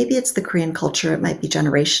 and maybe it's the Korean culture, it might be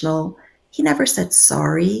generational, he never said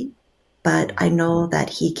sorry, but I know that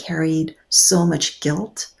he carried so much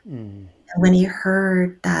guilt. Hmm. And when he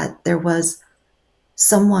heard that there was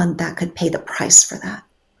someone that could pay the price for that,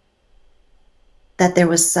 that there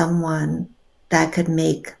was someone that could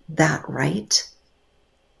make that right,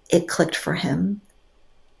 it clicked for him.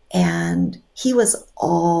 And he was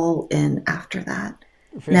all in after that.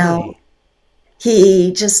 Now, Really?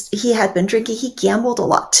 he had been drinking. He gambled a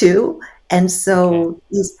lot too. And Okay. so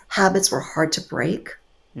these habits were hard to break.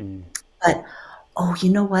 Hmm. But Oh, you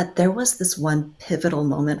know what? There was this one pivotal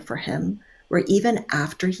moment for him where even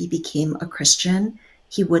after he became a Christian,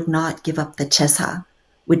 he would not give up the chesa,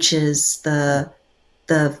 which is the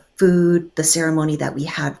food, the ceremony that we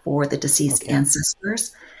had for the deceased Okay.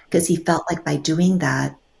 ancestors, because he felt like by doing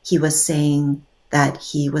that, he was saying that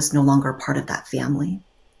he was no longer part of that family.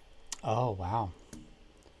 Oh, wow.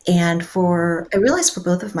 And I realized for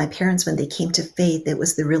both of my parents, when they came to faith, it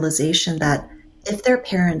was the realization that if their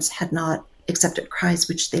parents had not accepted Christ,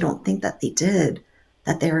 which they don't think that they did,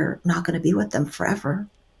 that they're not going to be with them forever,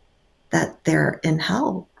 that they're in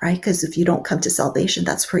hell, right? Because if you don't come to salvation,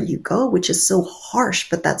 that's where you go, which is so harsh,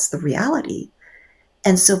 but that's the reality.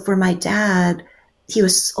 And so for my dad, he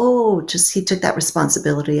was so just, he took that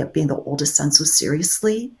responsibility of being the oldest son so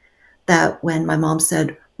seriously that when my mom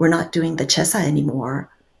said, we're not doing the chesa anymore,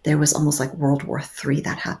 there was almost like World War III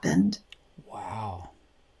that happened. Wow.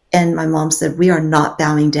 And my mom said, we are not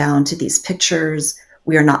bowing down to these pictures.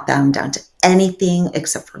 We are not bowing down to anything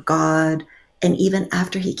except for God. And even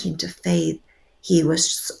after he came to faith, he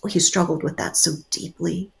struggled with that so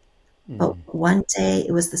deeply. But Mm. one day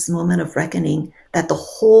it was this moment of reckoning that the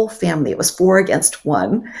whole family, it was four against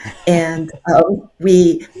one. And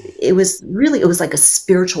it was like a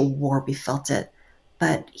spiritual war. We felt it.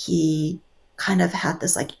 But he kind of had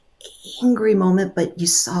this like angry moment, but you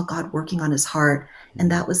saw God working on his heart. And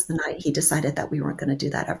Mm. that was the night he decided that we weren't going to do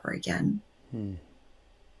that ever again. Mm.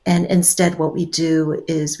 And instead, what we do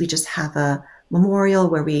is we just have a memorial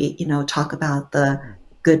where we, talk about the Mm.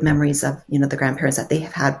 good memories of, the grandparents that they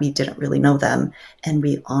have had. We didn't really know them and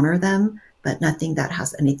we honor them, but nothing that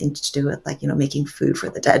has anything to do with like, making food for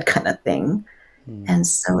the dead kind of thing. Mm. And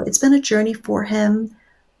so it's been a journey for him,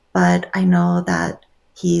 but I know that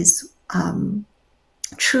he's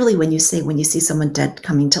truly, when you see someone dead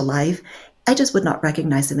coming to life, I just would not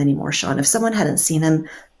recognize him anymore, Sean. If someone hadn't seen him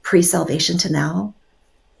pre-salvation to now,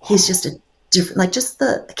 he's Wow. just a different, like just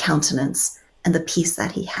the countenance and the peace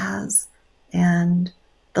that he has and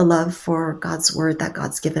the love for God's word that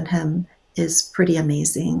God's given him is pretty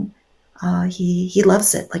amazing. He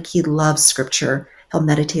loves it. Like he loves scripture. He'll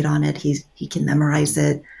meditate on it. He can memorize Mm.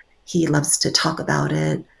 it. He loves to talk about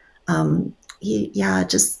it.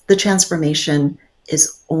 Just the transformation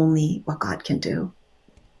is only what God can do.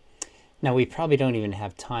 Now, we probably don't even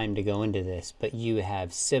have time to go into this, but you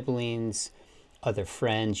have siblings, other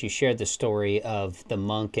friends. You shared the story of the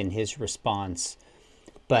monk and his response,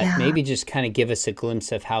 but Yeah. maybe just kind of give us a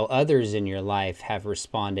glimpse of how others in your life have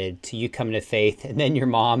responded to you coming to faith, and then your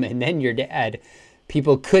mom, and then your dad.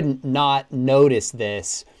 People couldn't not notice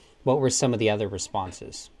this. What were some of the other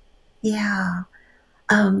responses? Yeah.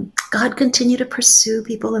 God continued to pursue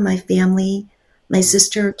people in my family. My Mm.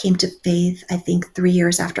 sister came to faith, I think 3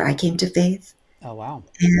 years after I came to faith. Oh, wow.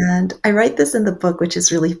 And I write this in the book, which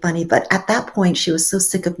is really funny. But at that point, she was so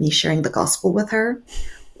sick of me sharing the gospel with her.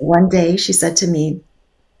 One day, she said to me,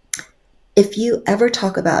 if you ever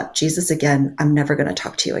talk about Jesus again, I'm never going to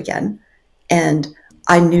talk to you again. And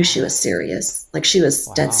I knew she Wow. was serious. Like she was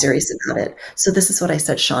dead Wow. serious about it. So this is what I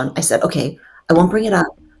said, Sean. I said, okay, I won't bring it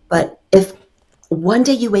up. But if one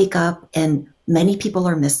day you wake up and many people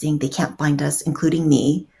are missing, they can't find us, including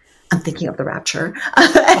me, I'm thinking of the rapture.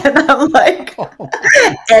 And I'm like, Oh,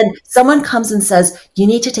 my. and someone comes and says, you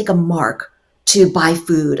need to take a mark to buy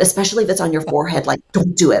food, especially if it's on your forehead. Like,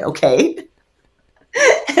 don't do it, okay?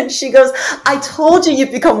 And she goes, I told you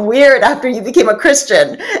you'd become weird after you became a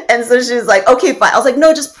Christian. And so she was like, okay, fine. I was like,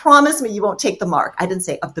 no, just promise me you won't take the mark. I didn't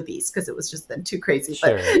say of the beast because it was just then too crazy.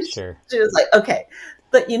 But Sure, sure. she was like, okay.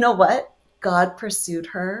 But you know what? God pursued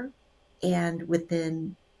her. And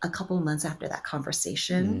within a couple of months after that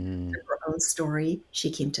conversation, Mm. through her own story, she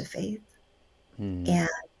came to faith. Mm. And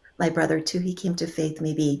my brother, too, he came to faith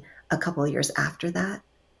maybe a couple of years after that.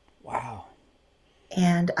 Wow.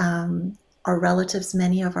 And our relatives,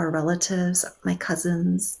 many of our relatives, my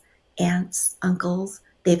cousins, aunts, uncles,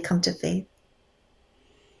 they've come to faith.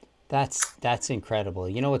 That's incredible.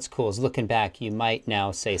 You know what's cool is looking back, you might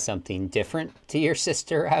now say something different to your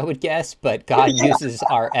sister, I would guess, but God uses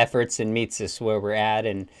our efforts and meets us where we're at,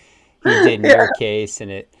 and He did in Yeah. your case, and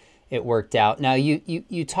it worked out. Now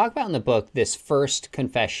you talk about in the book this first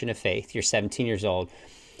confession of faith. You're 17 years old,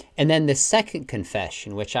 and then the second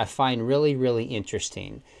confession, which I find really really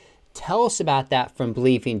interesting. Tell us about that from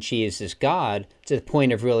believing Jesus is God to the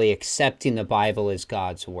point of really accepting the Bible as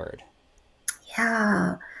God's word.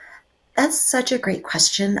 Yeah, that's such a great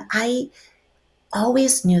question. I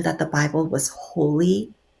always knew that the Bible was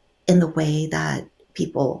holy in the way that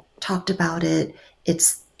people talked about it.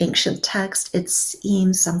 It's ancient text. It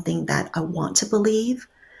seems something that I want to believe.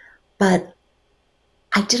 But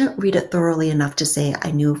I didn't read it thoroughly enough to say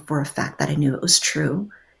I knew for a fact that I knew it was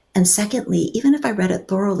true. And secondly, even if I read it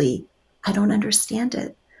thoroughly, I don't understand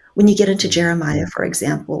it. When you get into Jeremiah, for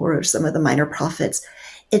example, or some of the minor prophets,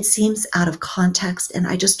 it seems out of context, and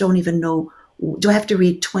I just don't even know. Do I have to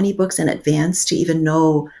read 20 books in advance to even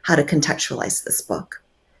know how to contextualize this book?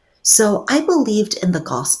 So I believed in the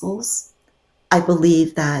Gospels. I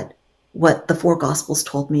believe that what the four Gospels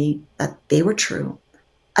told me, that they were true.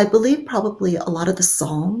 I believe probably a lot of the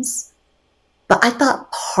Psalms, but I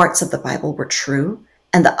thought parts of the Bible were true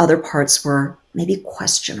and the other parts were maybe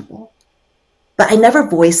questionable. But I never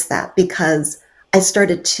voiced that because I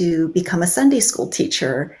started to become a Sunday school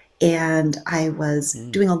teacher and I was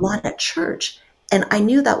doing a lot at church. And I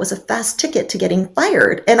knew that was a fast ticket to getting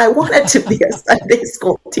fired. And I wanted to be a Sunday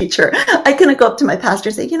school teacher. I couldn't go up to my pastor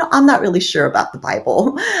and say, I'm not really sure about the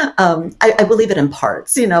Bible. I believe it in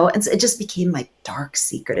parts, and so it just became my dark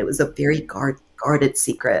secret. It was a very guarded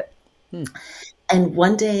secret. And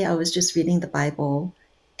one day I was just reading the Bible,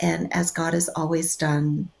 and as God has always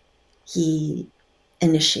done, he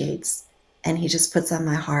initiates and he just puts on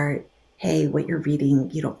my heart, hey, what you're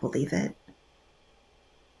reading, you don't believe it.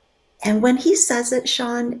 And when he says it,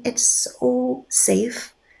 Sean, it's so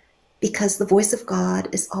safe because the voice of God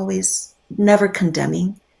is always never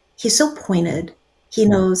condemning. He's so pointed. He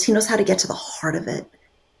knows how to get to the heart of it.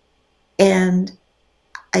 And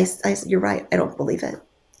I you're right, I don't believe it.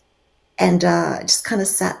 And I just kind of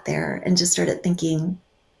sat there and just started thinking,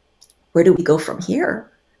 where do we go from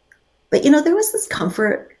here? But, there was this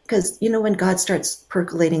comfort because, when God starts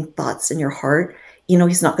percolating thoughts in your heart,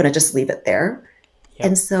 he's not going to just leave it there. Yep.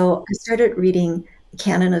 And so I started reading the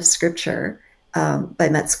Canon of Scripture by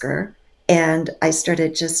Metzger, and I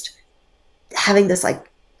started just having this,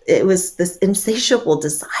 it was this insatiable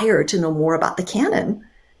desire to know more about the canon.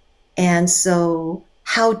 And so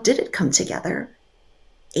how did it come together?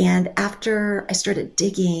 And after I started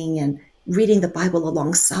digging and reading the Bible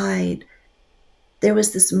alongside, there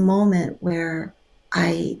was this moment where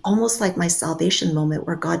almost like my salvation moment,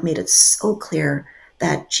 where God made it so clear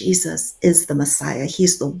that Jesus is the Messiah.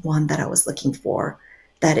 He's the one that I was looking for,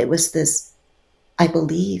 that it was this, I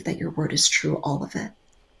believe that your word is true, all of it.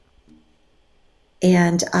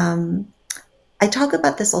 And I talk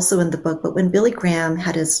about this also in the book, but when Billy Graham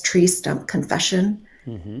had his tree stump confession,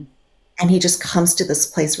 and he just comes to this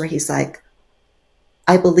place where he's like,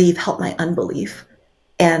 I believe, help my unbelief.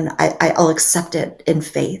 And I'll accept it in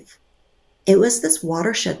faith. It was this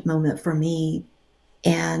watershed moment for me.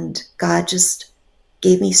 And God just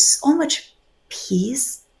gave me so much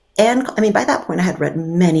peace. And I mean, by that point, I had read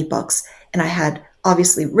many books and I had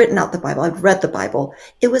obviously written out the Bible. I'd read the Bible.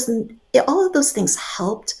 All of those things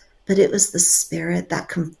helped, but it was the Spirit that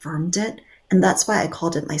confirmed it. And that's why I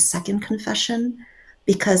called it my second confession,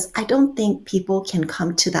 because I don't think people can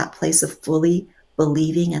come to that place of fully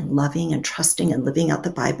believing and loving and trusting and living out the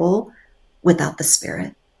Bible without the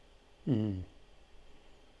Spirit. And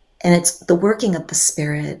it's the working of the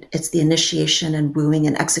Spirit. It's the initiation and wooing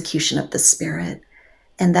and execution of the Spirit.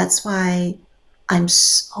 And that's why I'm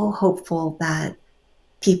so hopeful that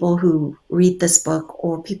people who read this book,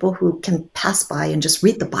 or people who can pass by and just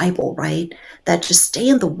read the Bible, right? That just stay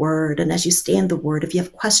in the Word. And as you stay in the Word, if you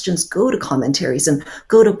have questions, go to commentaries and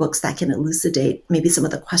go to books that can elucidate maybe some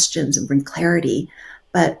of the questions and bring clarity.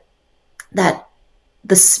 But that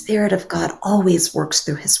the Spirit of God always works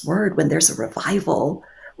through His Word. When there's a revival,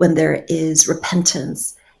 when there is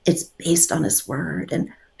repentance, it's based on His Word.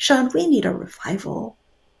 And Sean, we need a revival.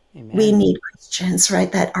 Amen. We need Christians,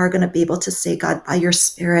 right, that are going to be able to say, God, by your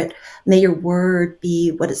Spirit, may your word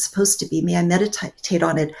be what it's supposed to be. May I meditate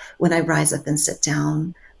on it when I rise up and sit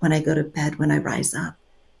down, when I go to bed, when I rise up.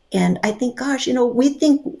 And I think, gosh, we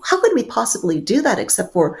think, how could we possibly do that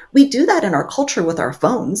except for we do that in our culture with our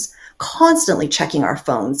phones, constantly checking our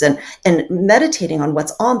phones and meditating on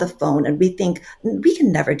what's on the phone. And we think we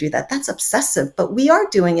can never do that. That's obsessive, but we are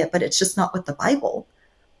doing it, but it's just not with the Bible.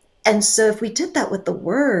 And so if we did that with the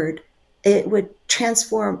Word, it would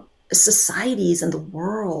transform societies and the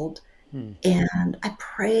world. And I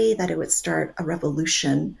pray that it would start a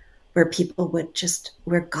revolution where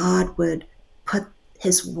where God would put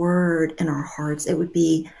His Word in our hearts. It would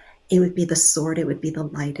be the sword, it would be the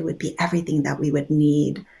light, it would be everything that we would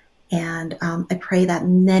need. And I pray that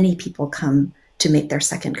many people come to make their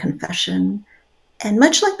second confession. And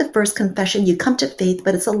much like the first confession, you come to faith,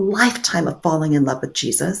 but it's a lifetime of falling in love with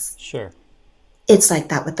Jesus. Sure. It's like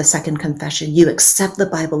that with the second confession. You accept the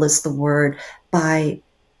Bible as the Word by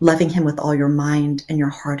loving Him with all your mind and your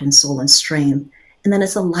heart and soul and strength. And then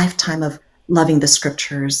it's a lifetime of loving the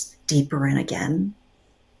Scriptures deeper and again.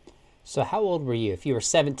 So how old were you? If you were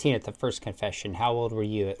 17 at the first confession, how old were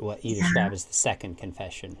you at what you describe as the second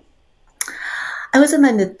confession? I was in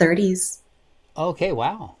my mid-30s. Okay,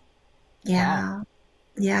 wow. Wow. Yeah.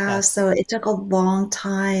 Yeah, That's so it took a long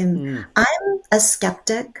time. mm, I'm a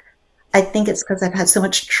skeptic. I think it's because I've had so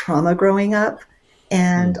much trauma growing up. mm.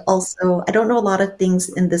 And also, I don't know a lot of things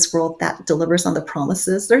in this world that delivers on the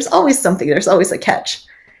promises. There's always something, there's always a catch.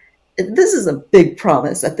 This is a big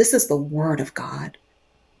promise that this is the word of God.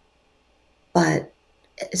 But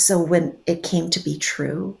so when it came to be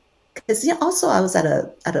true, because also I was at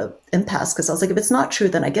a impasse because I was like, if it's not true,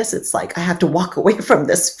 then I guess it's like I have to walk away from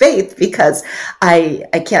this faith because I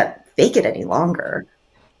can't fake it any longer.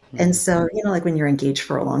 And so, like when you're engaged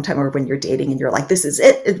for a long time or when you're dating and you're like, this is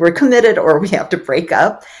it, we're committed or we have to break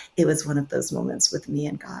up. It was one of those moments with me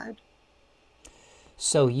and God.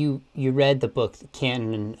 So you read the book, the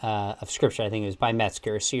Canon of Scripture, I think it was by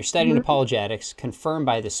Metzger. So you're studying Mhm. apologetics, confirmed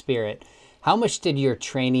by the Spirit. How much did your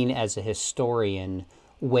training as a historian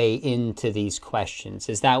weigh into these questions?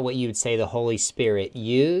 Is that what you would say the Holy Spirit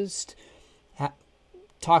used?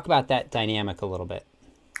 Talk about that dynamic a little bit.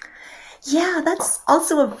 Yeah, that's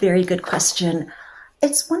also a very good question.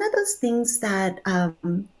 It's one of those things that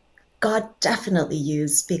God definitely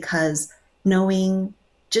used because knowing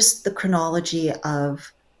just the chronology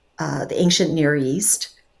of the ancient Near East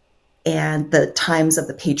and the times of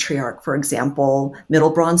the patriarch, for example, Middle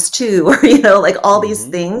Bronze II, or, like all these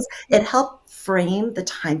Mm-hmm. things, it helped frame the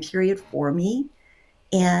time period for me.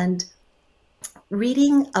 And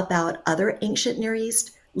reading about other ancient Near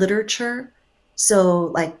East literature, so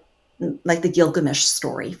like the Gilgamesh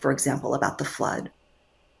story, for example, about the flood,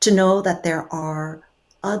 to know that there are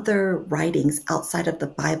other writings outside of the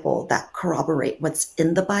Bible that corroborate what's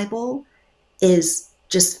in the Bible is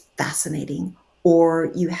just fascinating.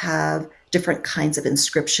 Or you have different kinds of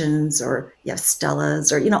inscriptions, or you have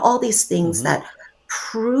stelas, or all these things Mm-hmm. that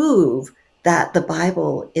prove that the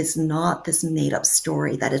Bible is not this made up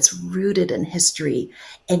story, that it's rooted in history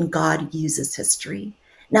and God uses history.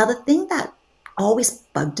 Now, the thing that always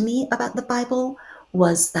bugged me about the Bible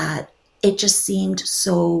was that it just seemed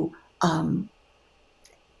so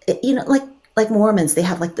like Mormons, they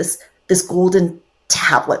have like this golden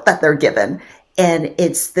tablet that they're given, and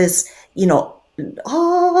it's this,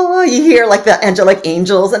 oh, you hear like the angelic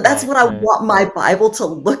angels, and that's Right, what I right. want my Bible to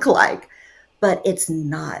look like, but it's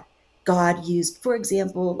not. God used, for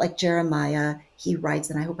example, like Jeremiah, he writes,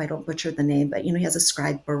 and I hope I don't butcher the name, but he has a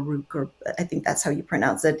scribe Baruch, or I think that's how you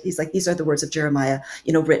pronounce it. He's like, these are the words of Jeremiah,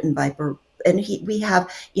 written by Baruch. And we have,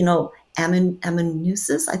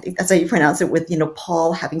 Ammonusis, I think that's how you pronounce it, with,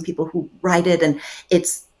 Paul having people who write it, and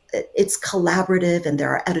it's collaborative, and there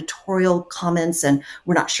are editorial comments, and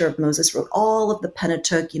we're not sure if Moses wrote all of the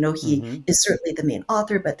Pentateuch. He Mm-hmm. is certainly the main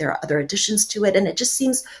author, but there are other additions to it, and it just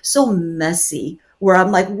seems so messy, where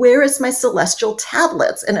I'm like, where is my celestial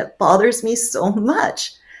tablets? And it bothers me so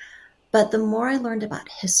much. But the more I learned about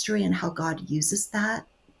history and how God uses that,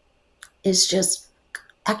 is just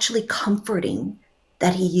actually comforting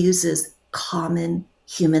that he uses common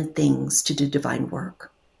human things to do divine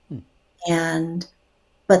work. And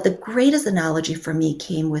but the greatest analogy for me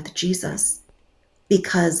came with Jesus,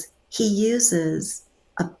 because he uses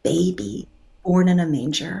a baby born in a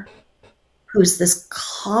manger who's this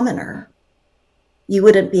commoner. You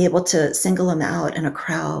wouldn't be able to single him out in a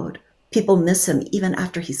crowd. People miss him even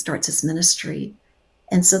after he starts his ministry.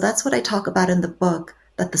 And so that's what I talk about in the book,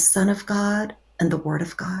 that the Son of God and the Word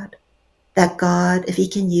of God, that God, if he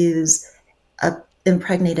can use a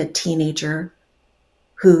impregnated teenager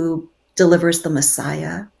who delivers the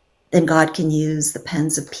Messiah, then God can use the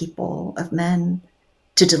pens of people, of men,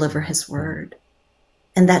 to deliver his word.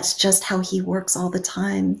 And that's just how he works all the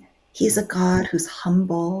time. He's a God who's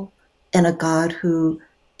humble, and a God who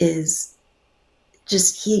is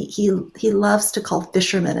just, he loves to call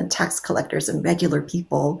fishermen and tax collectors and regular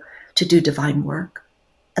people to do divine work.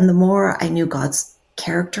 And the more I knew God's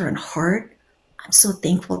character and heart, I'm so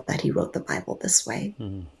thankful that he wrote the Bible this way,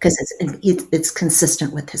 because it's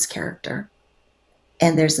consistent with his character.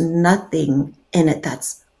 And there's nothing in it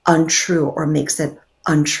that's untrue or makes it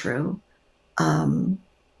untrue. And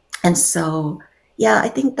so, yeah, I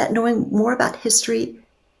think that knowing more about history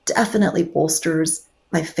definitely bolsters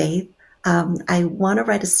my faith. I want to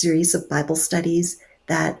write a series of Bible studies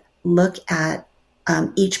that look at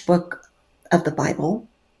each book of the Bible,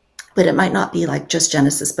 but it might not be like just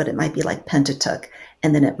Genesis, but it might be like Pentateuch,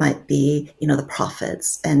 and then it might be, the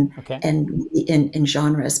prophets, and Okay. and in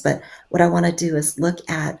genres. But what I want to do is look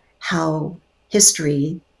at how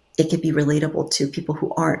history, it could be relatable to people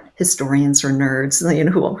who aren't historians or nerds,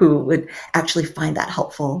 who would actually find that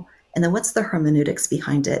helpful. And then what's the hermeneutics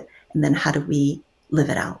behind it? and then how do we live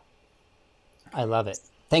it out? I love it.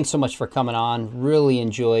 Thanks so much for coming on. Really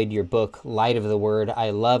enjoyed your book, Light of the Word.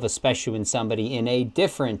 I love, especially when somebody in a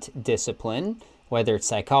different discipline, whether it's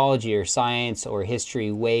psychology or science or history,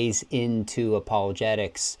 weighs into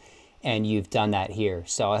apologetics, and you've done that here.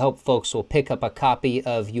 So I hope folks will pick up a copy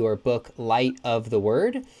of your book, Light of the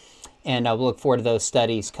Word, and I'll look forward to those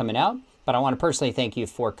studies coming out. But I want to personally thank you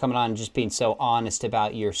for coming on and just being so honest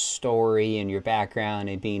about your story and your background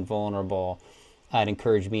and being vulnerable. It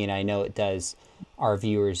encouraged me, and I know it does our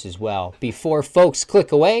viewers as well. Before folks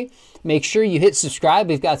click away, make sure you hit subscribe.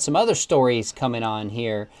 We've got some other stories coming on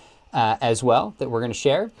here as well that we're going to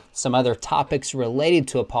share, some other topics related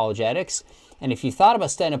to apologetics. And if you thought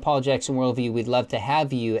about studying apologetics and worldview, we'd love to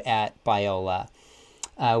have you at Biola.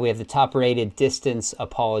 We have the top-rated distance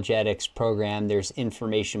apologetics program. There's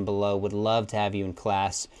information below. Would love to have you in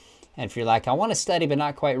class. And if you're like, I want to study but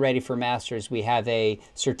not quite ready for master's, we have a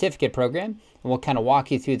certificate program. And we'll kind of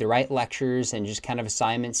walk you through the right lectures and just kind of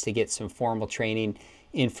assignments to get some formal training.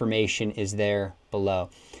 Information is there below.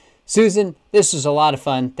 Susan, this was a lot of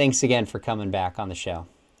fun. Thanks again for coming back on the show.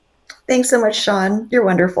 Thanks so much, Sean. You're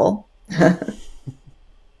wonderful.